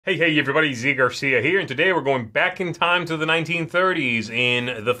Hey everybody, Z Garcia here, and today we're going back in time to the 1930s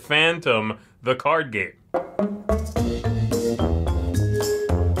in The Phantom, the card game.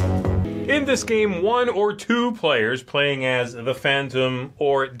 In this game, one or two players playing as the Phantom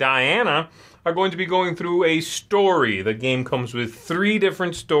or Diana are going to be going through a story. The game comes with 3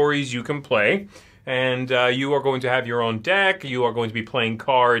 different stories you can play, and you are going to have your own deck. You are going to be playing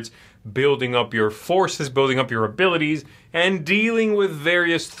cards, building up your forces, building up your abilities, and dealing with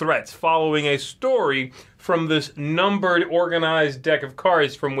various threats, following a story from this numbered, organized deck of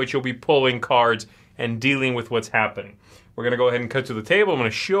cards from which you'll be pulling cards and dealing with what's happening. We're going to go ahead and cut to the table. I'm going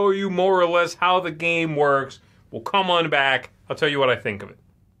to show you more or less how the game works. We'll come on back. I'll tell you what I think of it.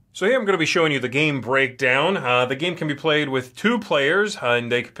 So here I'm going to be showing you the game breakdown. The game can be played with 2 players, and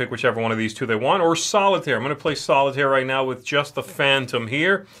they can pick whichever one of these 2 they want, or solitaire. I'm going to play solitaire right now with just the Phantom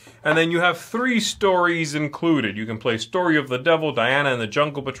here. And then you have 3 stories included. You can play Story of the Devil, Diana and the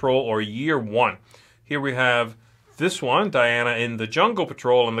Jungle Patrol, or Year 1. Here we have this one, Diana in the Jungle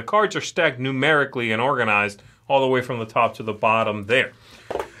Patrol, and the cards are stacked numerically and organized all the way from the top to the bottom there.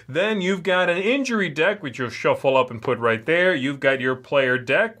 Then you've got an injury deck, which you'll shuffle up and put right there. You've got your player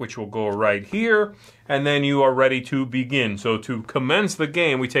deck, which will go right here. And then you are ready to begin. So to commence the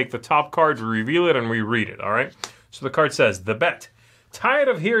game, we take the top card, we reveal it, and we read it, all right? So the card says, The Bet. Tired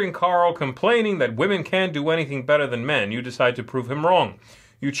of hearing Carl complaining that women can't do anything better than men, you decide to prove him wrong.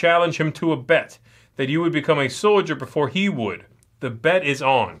 You challenge him to a bet that you would become a soldier before he would. The bet is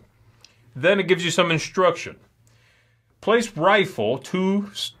on. Then it gives you some instruction. Place rifle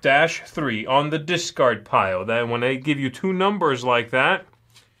 2-3 on the discard pile. Then when they give you 2 numbers like that,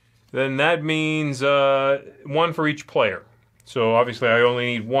 then that means 1 for each player. So obviously I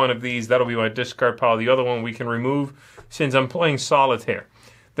only need 1 of these. That'll be my discard pile. The other one we can remove since I'm playing solitaire.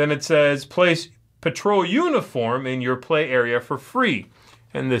 Then it says place patrol uniform in your play area for free.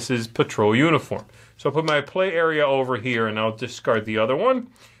 And this is patrol uniform. So I'll put my play area over here and I'll discard the other one.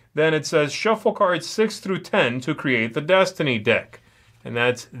 Then it says shuffle cards 6 through 10 to create the Destiny deck. And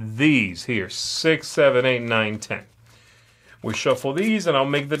that's these here, 6, 7, 8, 9, 10. We shuffle these and I'll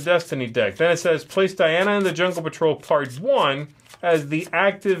make the Destiny deck. Then it says place Diana and the Jungle Patrol Part 1 as the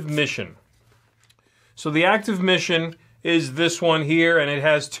active mission. So the active mission is this one here, and it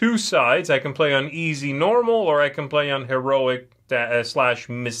has 2 sides. I can play on easy normal, or I can play on heroic /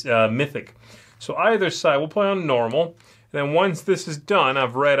 mythic. So either side, we'll play on normal. And then once this is done,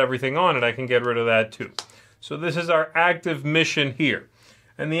 I've read everything on it, I can get rid of that too. So this is our active mission here.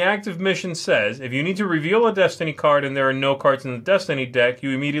 And the active mission says, if you need to reveal a Destiny card and there are no cards in the Destiny deck,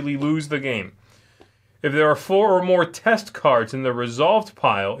 you immediately lose the game. If there are 4 or more test cards in the resolved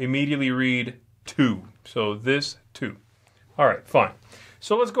pile, immediately read 2. So this 2. Alright, fine.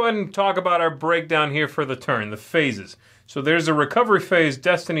 So let's go ahead and talk about our breakdown here for the turn, the phases. So there's a recovery phase,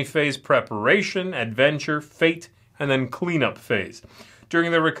 Destiny phase, preparation, adventure, fate, and then cleanup phase.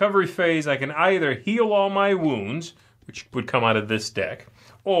 During the recovery phase, I can either heal all my wounds, which would come out of this deck,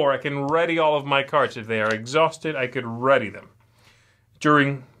 or I can ready all of my cards. If they are exhausted, I could ready them.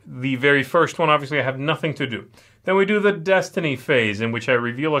 During the very first one, obviously, I have nothing to do. Then we do the Destiny phase, in which I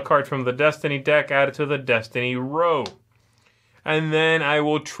reveal a card from the Destiny deck, add it to the Destiny row. And then I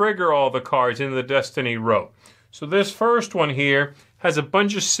will trigger all the cards in the Destiny row. So this first one here has a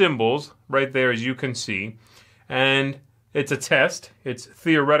bunch of symbols right there, as you can see. And it's a test. It's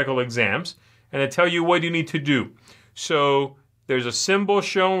theoretical exams. And it tells you what you need to do. So there's a symbol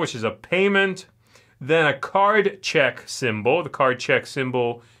shown, which is a payment. Then a card check symbol. The card check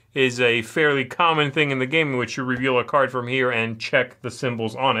symbol is a fairly common thing in the game in which you reveal a card from here and check the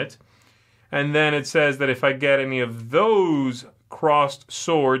symbols on it. And then it says that if I get any of those crossed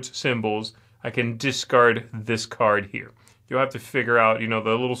swords symbols, I can discard this card here. You'll have to figure out, the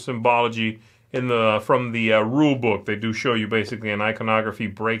little symbology from the rule book. They do show you basically an iconography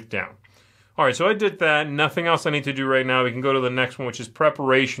breakdown. All right, so I did that. Nothing else I need to do right now. We can go to the next one, which is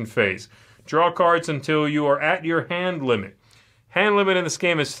preparation phase. Draw cards until you are at your hand limit. Hand limit in this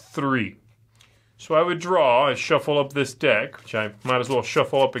game is 3. So I would draw and shuffle up this deck, which I might as well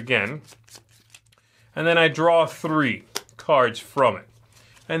shuffle up again. And then I draw 3 cards from it.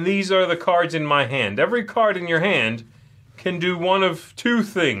 And these are the cards in my hand. Every card in your hand can do one of 2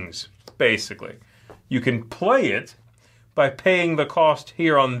 things, basically. You can play it by paying the cost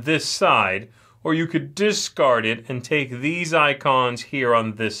here on this side, or you could discard it and take these icons here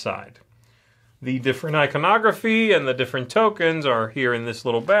on this side. The different iconography and the different tokens are here in this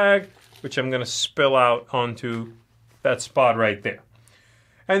little bag, which I'm going to spill out onto that spot right there.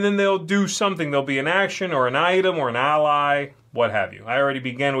 And then they'll do something. There'll be an action or an item or an ally, what have you. I already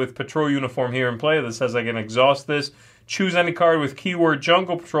began with patrol uniform here in play that says I can exhaust this. Choose any card with keyword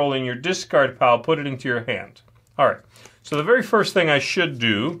Jungle Patrol in your discard pile, put it into your hand. Alright, so the very first thing I should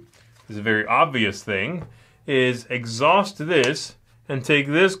do, is a very obvious thing, is exhaust this and take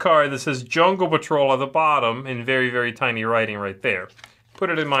this card that says Jungle Patrol at the bottom in very, very tiny writing right there. Put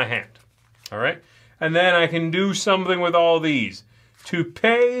it in my hand. Alright? And then I can do something with all these. To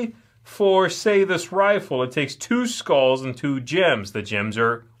pay for, say, this rifle, it takes 2 skulls and 2 gems. The gems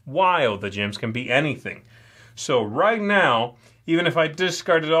are wild. The gems can be anything. So right now, even if I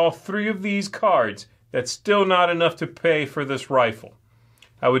discarded all 3 of these cards, that's still not enough to pay for this rifle.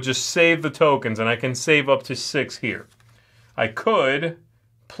 I would just save the tokens, and I can save up to 6 here. I could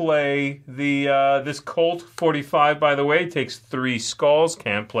play the this Colt 45, by the way, takes 3 skulls.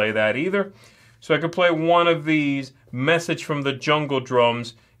 Can't play that either. So I could play one of these, Message from the Jungle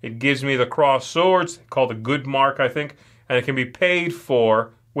Drums. It gives me the cross swords, called a good mark, I think, and it can be paid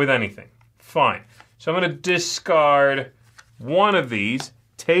for with anything. Fine. So I'm going to discard one of these,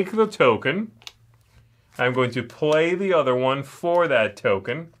 take the token. I'm going to play the other one for that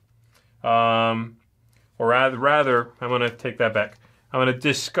token. Or rather, I'm going to take that back. I'm going to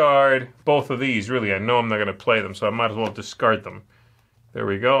discard both of these, really. I know I'm not going to play them, so I might as well discard them. There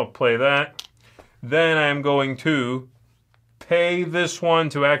we go. I'll play that. Then I'm going to pay this one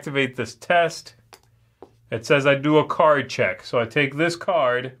to activate this test. It says I do a card check. So I take this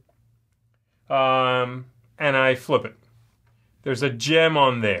card and I flip it. There's a gem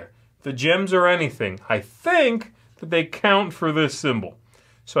on there. The gems are anything. I think that they count for this symbol.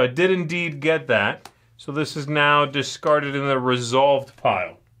 So I did indeed get that. So this is now discarded in the resolved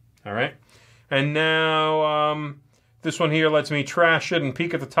pile. All right. And now this one here lets me trash it and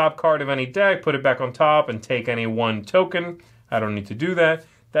peek at the top card of any deck, put it back on top, and take any 1 token. I don't need to do that.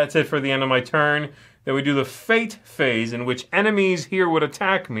 That's it for the end of my turn. Then we do the Fate phase, in which enemies here would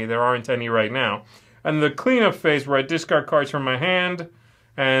attack me. There aren't any right now. And the cleanup phase, where I discard cards from my hand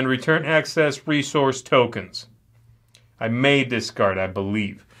and return excess resource tokens. I may discard, I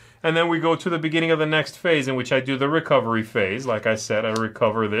believe. And then we go to the beginning of the next phase, in which I do the recovery phase. Like I said, I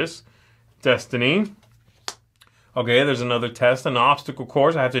recover this. Destiny. Okay, there's another test, an obstacle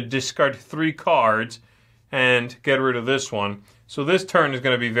course. I have to discard 3 cards and get rid of this one. So this turn is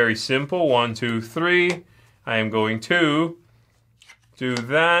going to be very simple. 1, 2, 3. I am going to do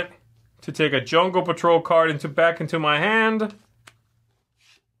that to take a Jungle Patrol card back into my hand.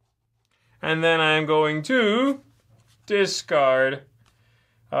 And then I am going to discard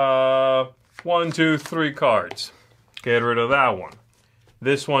 1, 2, 3 cards. Get rid of that one.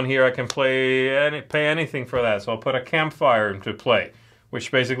 This one here, I can pay anything for that. So I'll put a campfire into play, which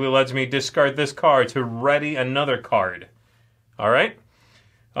basically lets me discard this card to ready another card. All right?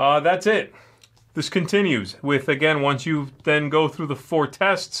 That's it. This continues with, again, once you then go through the 4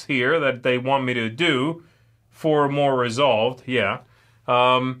 tests here that they want me to do, 4 more resolved, yeah.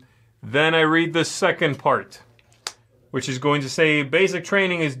 Then I read the second part, which is going to say basic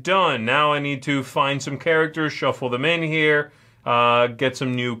training is done. Now I need to find some characters, shuffle them in here, get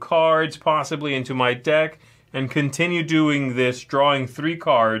some new cards possibly into my deck, and continue doing this, drawing 3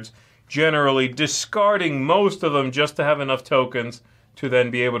 cards, generally discarding most of them just to have enough tokens to then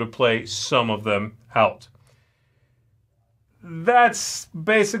be able to play some of them out. That's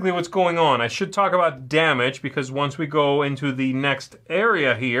basically what's going on. I should talk about damage, because once we go into the next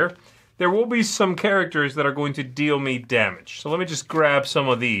area here, there will be some characters that are going to deal me damage. So let me just grab some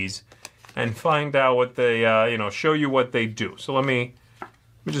of these and find out what they, show you what they do. So let me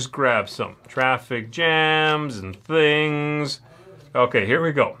just grab some traffic jams and things. Okay, here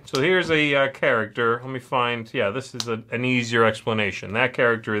we go. So here's a character. Let me find, this is an easier explanation. That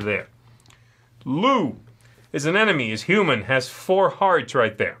character there. Lou is an enemy, is human, has 4 hearts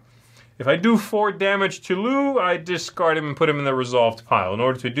right there. If I do 4 damage to Lou, I discard him and put him in the resolved pile. In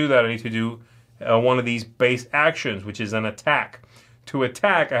order to do that, I need to do one of these base actions, which is an attack. To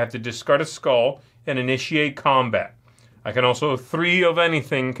attack, I have to discard a skull and initiate combat. I can also, 3 of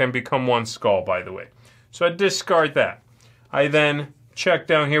anything can become 1 skull, by the way. So I discard that. I then check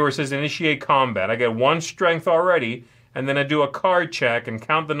down here where it says initiate combat. I get 1 strength already, and then I do a card check and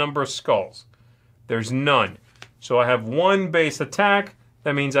count the number of skulls. There's none. So I have 1 base attack.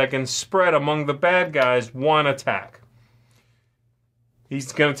 That means I can spread among the bad guys 1 attack.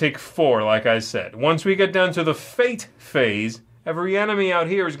 He's going to take 4, like I said. Once we get down to the Fate phase, every enemy out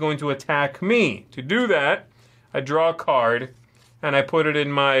here is going to attack me. To do that, I draw a card, and I put it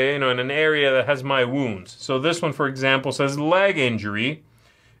in my, in an area that has my wounds. So this one, for example, says leg injury.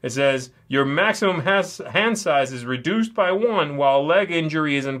 It says your maximum hand size is reduced by 1 while leg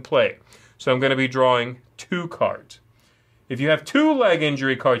injury is in play. So I'm going to be drawing 2 cards. If you have 2 leg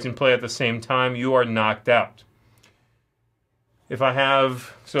injury cards in play at the same time, you are knocked out. If I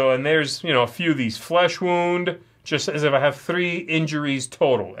have, and there's, a few of these. Flesh wound, just as if I have 3 injuries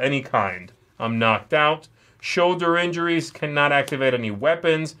total, any kind. I'm knocked out. Shoulder injuries, cannot activate any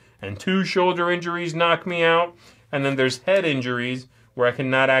weapons, and 2 shoulder injuries knock me out. And then there's head injuries, where I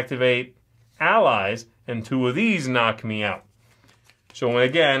cannot activate allies, and 2 of these knock me out. So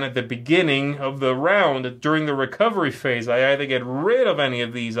again, at the beginning of the round, during the recovery phase, I either get rid of any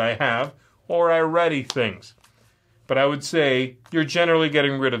of these I have, or I ready things. But I would say you're generally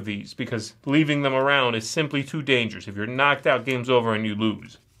getting rid of these, because leaving them around is simply too dangerous. If you're knocked out, game's over and you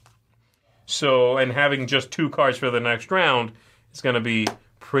lose. So, and having just 2 cards for the next round is going to be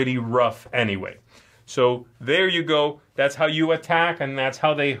pretty rough anyway. So there you go. That's how you attack, and that's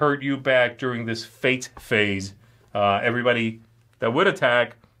how they hurt you back during this fate phase. Everybody that would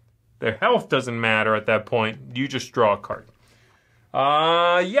attack, their health doesn't matter at that point. You just draw a card.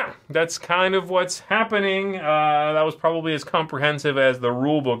 Yeah, that's kind of what's happening. That was probably as comprehensive as the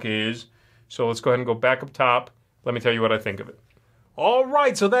rulebook is. So let's go ahead and go back up top. Let me tell you what I think of it. All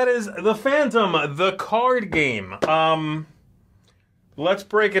right, so that is the Phantom, the card game. Let's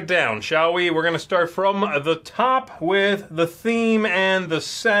break it down, shall we? We're going to start from the top with the theme and the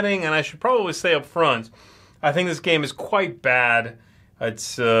setting. And I should probably say up front, I think this game is quite bad.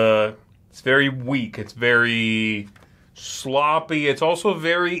 It's very weak. It's very sloppy. It's also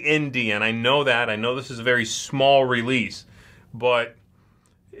very indie, and I know that. I know this is a very small release, but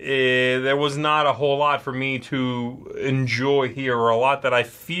there was not a whole lot for me to enjoy here, or a lot that I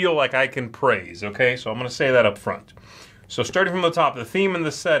feel like I can praise, okay? So I'm going to say that up front. So starting from the top, the theme and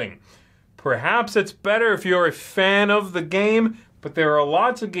the setting. Perhaps it's better if you're a fan of the game, but there are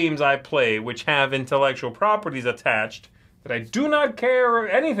lots of games I play which have intellectual properties attached that I do not care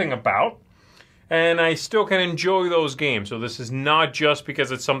anything about, and I still can enjoy those games. So this is not just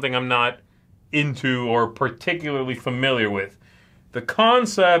because it's something I'm not into or particularly familiar with. The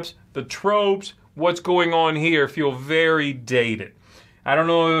concepts, the tropes, what's going on here feel very dated. I don't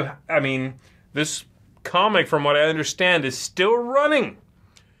know, I mean, this comic, from what I understand, is still running.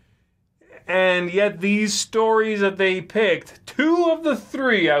 And yet these stories that they picked, 2 of the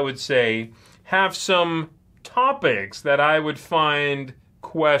 3, I would say, have some topics that I would find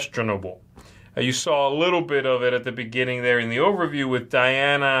questionable. You saw a little bit of it at the beginning there in the overview with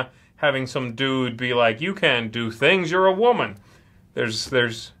Diana having some dude be like, you can't do things, you're a woman.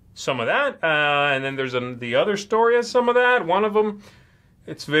 There's some of that, and then there's the other story has some of that. One of them,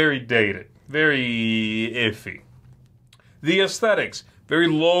 it's very dated, very iffy. The aesthetics, very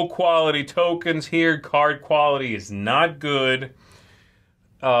low quality tokens here. Card quality is not good.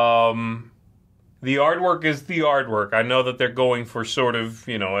 The artwork is the artwork. I know that they're going for sort of,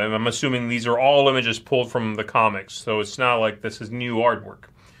 I'm assuming these are all images pulled from the comics, so it's not like this is new artwork.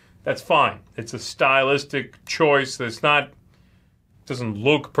 That's fine. It's a stylistic choice that's not, doesn't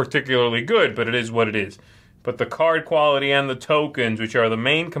look particularly good, but it is what it is. But the card quality and the tokens, which are the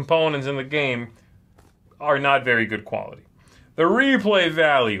main components in the game, are not very good quality. The replay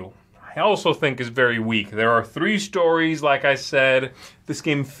value, I also think, is very weak. There are 3 stories, like I said. This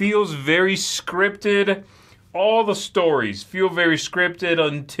game feels very scripted. All the stories feel very scripted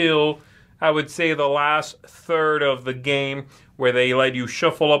until, I would say, the last third of the game, where they let you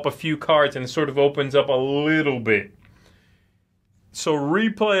shuffle up a few cards and it sort of opens up a little bit. So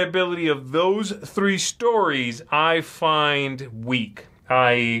replayability of those 3 stories I find weak.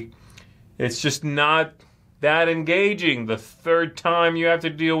 It's just not that engaging. The 3rd time you have to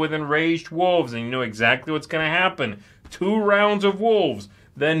deal with enraged wolves, and you know exactly what's going to happen. 2 rounds of wolves,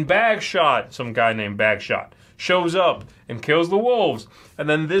 then Bagshot, some guy named Bagshot, shows up and kills the wolves, and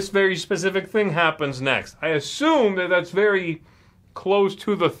then this very specific thing happens next. I assume that that's very close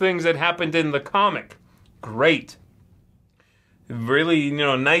to the things that happened in the comic. Great. Really,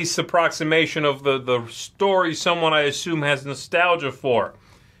 nice approximation of the story someone, I assume, has nostalgia for.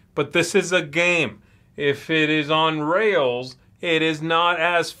 But this is a game. If it is on rails, it is not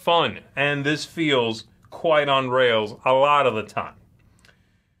as fun. And this feels quite on rails a lot of the time.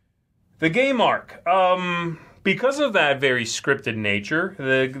 The game arc. Because of that very scripted nature,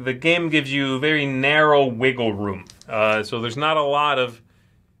 the game gives you very narrow wiggle room. So there's not a lot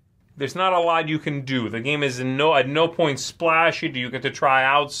you can do. The game is at no point splashy. You get to try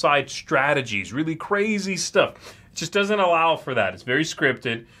outside strategies, really crazy stuff. It just doesn't allow for that. It's very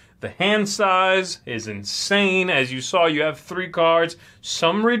scripted. The hand size is insane. As you saw, you have 3 cards.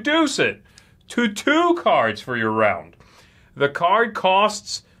 Some reduce it to 2 cards for your round. The card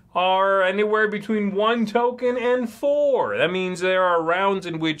costs are anywhere between 1 token and 4. That means there are rounds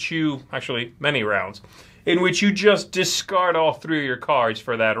in which many rounds, in which you just discard all 3 of your cards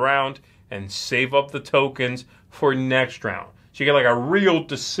for that round and save up the tokens for next round. So you get like a real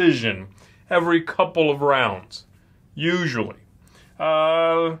decision every couple of rounds, usually.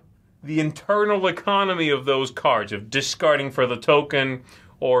 The internal economy of those cards, of discarding for the token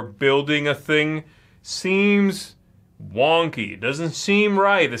or building a thing, seems wonky. It doesn't seem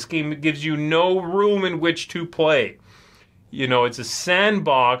right. This game gives you no room in which to play. You know, it's a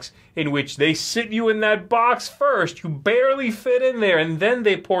sandbox in which they sit you in that box first. You barely fit in there, and then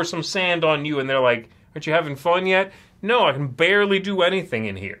they pour some sand on you, and they're like, aren't you having fun yet? No, I can barely do anything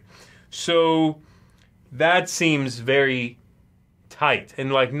in here. So that seems very tight,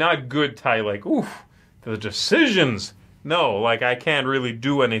 and like not good tight, like, oof, the decisions. No, like I can't really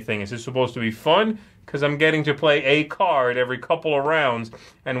do anything. Is this supposed to be fun? Because I'm getting to play a card every couple of rounds,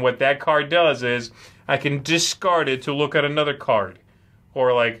 and what that card does is I can discard it to look at another card,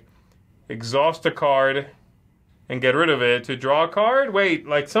 or like exhaust a card and get rid of it to draw a card. Wait,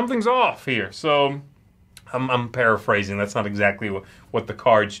 like something's off here. So I'm paraphrasing. That's not exactly what the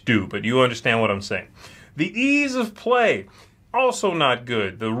cards do, but you understand what I'm saying. The ease of play, also not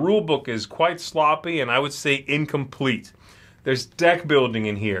good. The rulebook is quite sloppy and I would say incomplete. There's deck building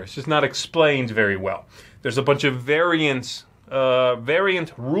in here. It's just not explained very well. There's a bunch of variant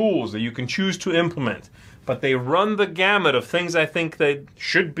rules that you can choose to implement, but they run the gamut of things I think that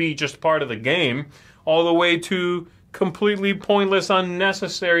should be just part of the game, all the way to completely pointless,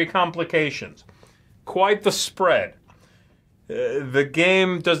 unnecessary complications. Quite the spread. The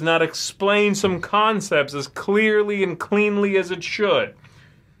game does not explain some concepts as clearly and cleanly as it should.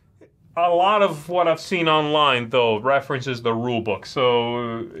 A lot of what I've seen online, though, references the rulebook.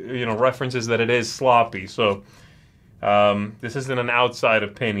 So, you know, references that it is sloppy. So, this isn't an outside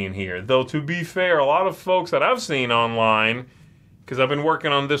opinion here. Though, to be fair, a lot of folks that I've seen online, because I've been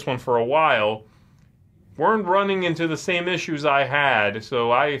working on this one for a while, weren't running into the same issues I had.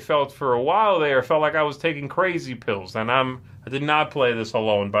 So, I felt for a while there, felt like I was taking crazy pills. And I did not play this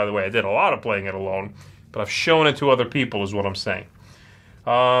alone, by the way. I did a lot of playing it alone. But I've shown it to other people, is what I'm saying.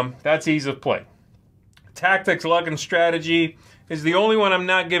 That's ease of play. Tactics, luck, and strategy is the only one I'm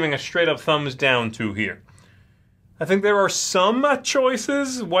not giving a straight up thumbs down to here. I think there are some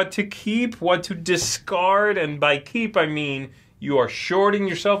choices, what to keep, what to discard, and by keep I mean you are shorting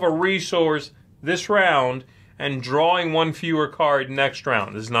yourself a resource this round and drawing one fewer card next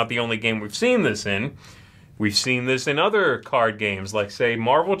round. This is not the only game we've seen this in. We've seen this in other card games, like say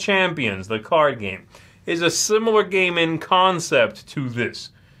Marvel Champions, the card game. Is a similar game in concept to this,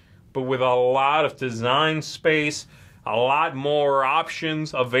 but with a lot of design space, a lot more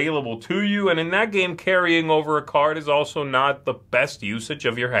options available to you, and in that game, carrying over a card is also not the best usage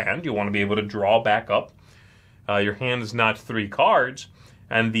of your hand. You want to be able to draw back up. Your hand is not 3 cards,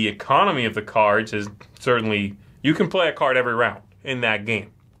 and the economy of the cards is certainly, you can play a card every round in that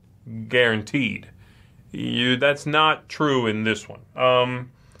game, guaranteed. That's not true in this one.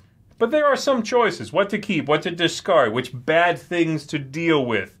 But there are some choices. What to keep, what to discard, which bad things to deal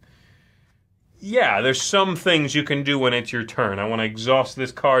with. Yeah, there's some things you can do when it's your turn. I want to exhaust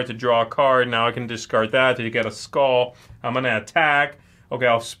this card to draw a card. Now I can discard that to get a skull. I'm going to attack. Okay,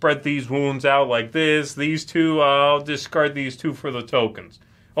 I'll spread these wounds out like this. These 2, I'll discard these 2 for the tokens.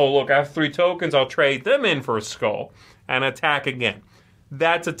 Oh, look, I have 3 tokens. I'll trade them in for a skull and attack again.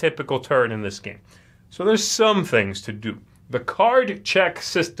 That's a typical turn in this game. So there's some things to do. The card check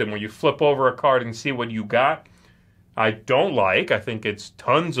system, where you flip over a card and see what you got, I don't like. I think it's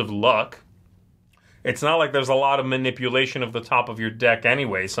tons of luck. It's not like there's a lot of manipulation of the top of your deck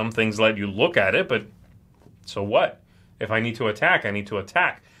anyway. Some things let you look at it, but so what? If I need to attack, I need to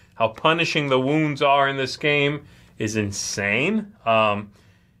attack. How punishing the wounds are in this game is insane.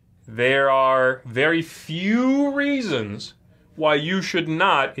 There are very few reasons why you should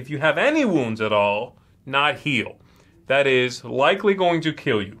not, if you have any wounds at all, not heal. That is likely going to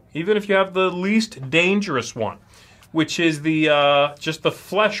kill you, even if you have the least dangerous one, which is the just the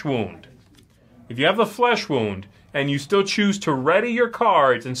flesh wound. If you have the flesh wound and you still choose to ready your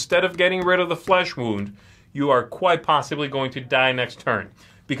cards instead of getting rid of the flesh wound, you are quite possibly going to die next turn,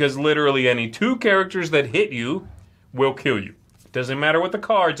 because literally any 2 characters that hit you will kill you. Doesn't matter what the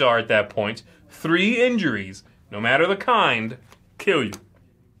cards are at that point. 3 injuries, no matter the kind, kill you.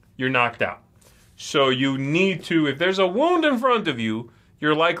 You're knocked out. So you need to, if there's a wound in front of you,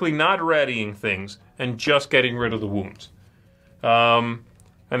 you're likely not readying things and just getting rid of the wounds. And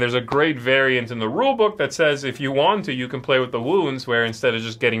there's a great variant in the rulebook that says if you want to, you can play with the wounds, where instead of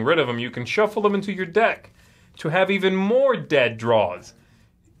just getting rid of them, you can shuffle them into your deck to have even more dead draws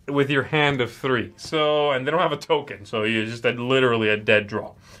with your hand of 3. So, and they don't have a token, so you're just literally a dead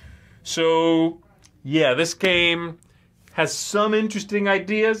draw. So, yeah, this game has some interesting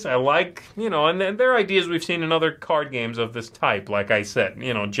ideas. I like, and there are ideas we've seen in other card games of this type, like I said,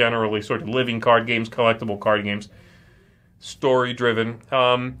 generally sort of living card games, collectible card games, story-driven.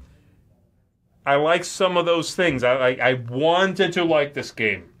 I like some of those things. I wanted to like this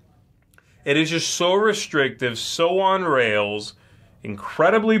game. It is just so restrictive, so on rails,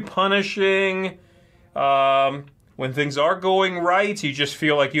 incredibly punishing. When things are going right, you just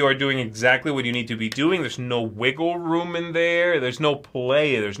feel like you are doing exactly what you need to be doing. There's no wiggle room in there. There's no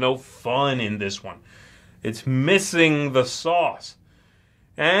play. There's no fun in this one. It's missing the sauce.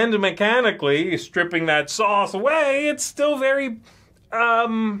 And mechanically, stripping that sauce away, it's still very...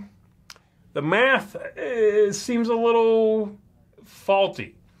 the math seems a little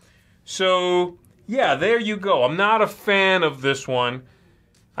faulty. So, yeah, there you go. I'm not a fan of this one.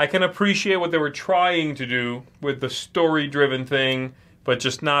 I can appreciate what they were trying to do with the story-driven thing, but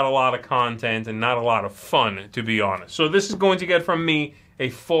just not a lot of content and not a lot of fun, to be honest. So this is going to get from me a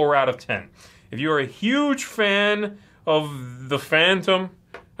 4 out of 10. If you're a huge fan of the Phantom,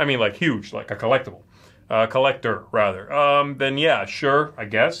 I mean like huge, like a collectible, collector rather, then yeah, sure, I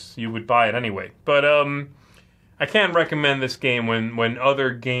guess you would buy it anyway. But I can't recommend this game when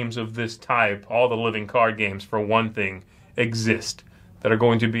other games of this type, all the living card games for one thing, exist, that are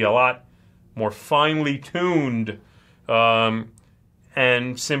going to be a lot more finely tuned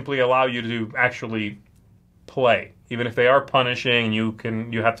and simply allow you to actually play. Even if they are punishing, you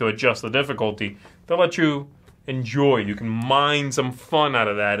have to adjust the difficulty. They'll let you enjoy. You can mine some fun out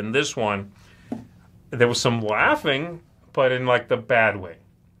of that. In this one, there was some laughing, but in like the bad way.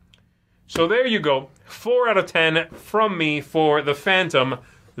 So there you go. 4 out of 10 from me for The Phantom,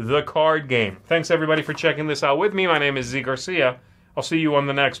 the card game. Thanks everybody for checking this out with me. My name is Z Garcia. I'll see you on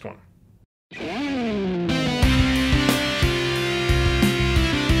the next one.